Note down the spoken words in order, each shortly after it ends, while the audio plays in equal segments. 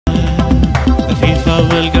FIFA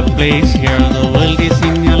World Cup plays here. The world is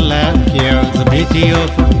in your lap here. The beauty of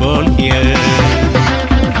football here.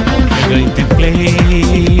 We're going to play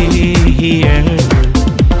here.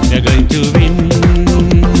 We're going to win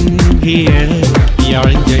here. We are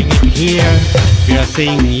enjoying it here. We are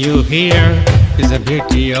seeing you here. It's the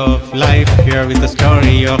beauty of life here with the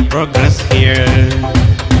story of progress here.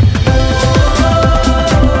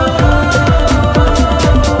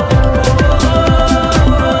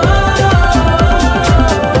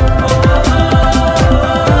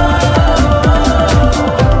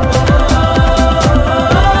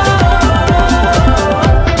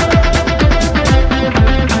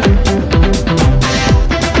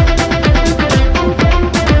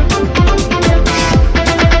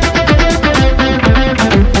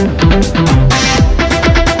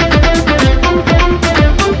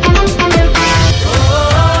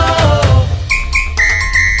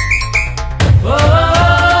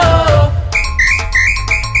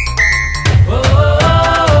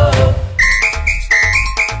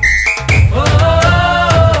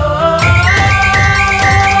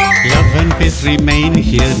 Remain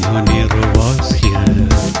here, no narrow walls here.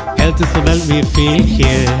 Health is the well we feel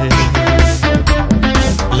here.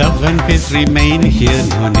 Love and peace remain here,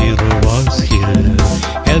 no narrow walls here.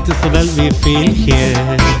 Health is the well we feel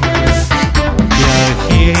here. We are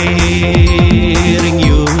hearing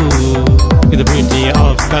you with the beauty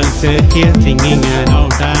of culture here, singing and now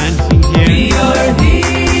dancing here. We are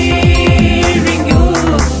hearing you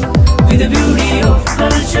with the beauty of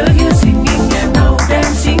culture here, singing and now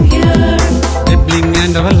dancing here. Dribbling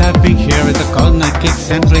and overlapping here with the corner kicks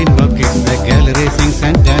and rainbow kicks. The gallery sings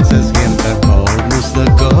and dances here. The ball moves the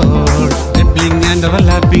goal. Dribbling and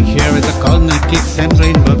overlapping here with the corner kicks and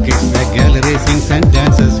rainbow kicks. The gallery sings and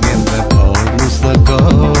dances here. The ball moves the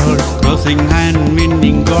goal. Crossing and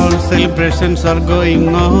winning goals. Celebrations are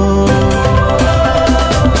going on.